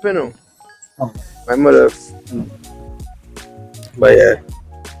Gold Cup, you know. Oh. My mother. But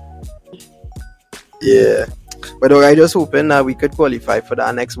yeah. But I just hoping that we could qualify for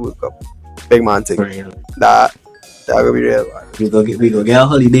that next World Cup. Big man thing. Real. That will be real. Man. We go get a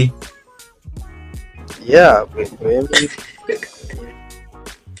holiday. Yeah.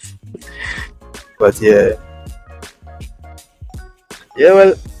 But yeah. Yeah,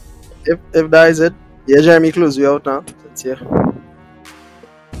 well, if that is it, yeah, Jeremy, close you out now. That's yeah.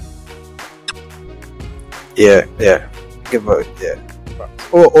 Give out, yeah.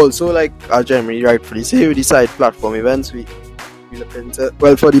 Oh, also, like Jeremy rightfully say, with the side platform events, we look into,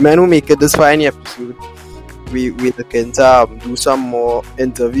 well, for the men who make it this fine episode, we look into do some more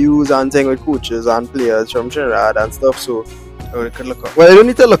interviews and things with coaches and players from Trinidad and stuff. So we could look out. Well, I don't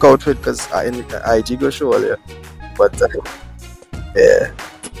need to look out for it because IG go show all, yeah. But yeah.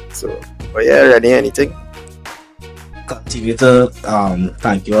 So, but yeah, ready anything? Continue to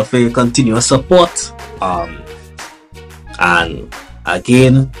thank you for your continuous support. And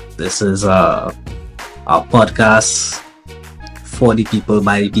again, this is our podcast for the people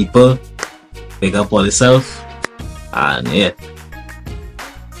by the people. Big up on yourself. And yeah.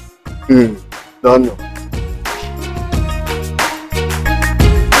 Don't know.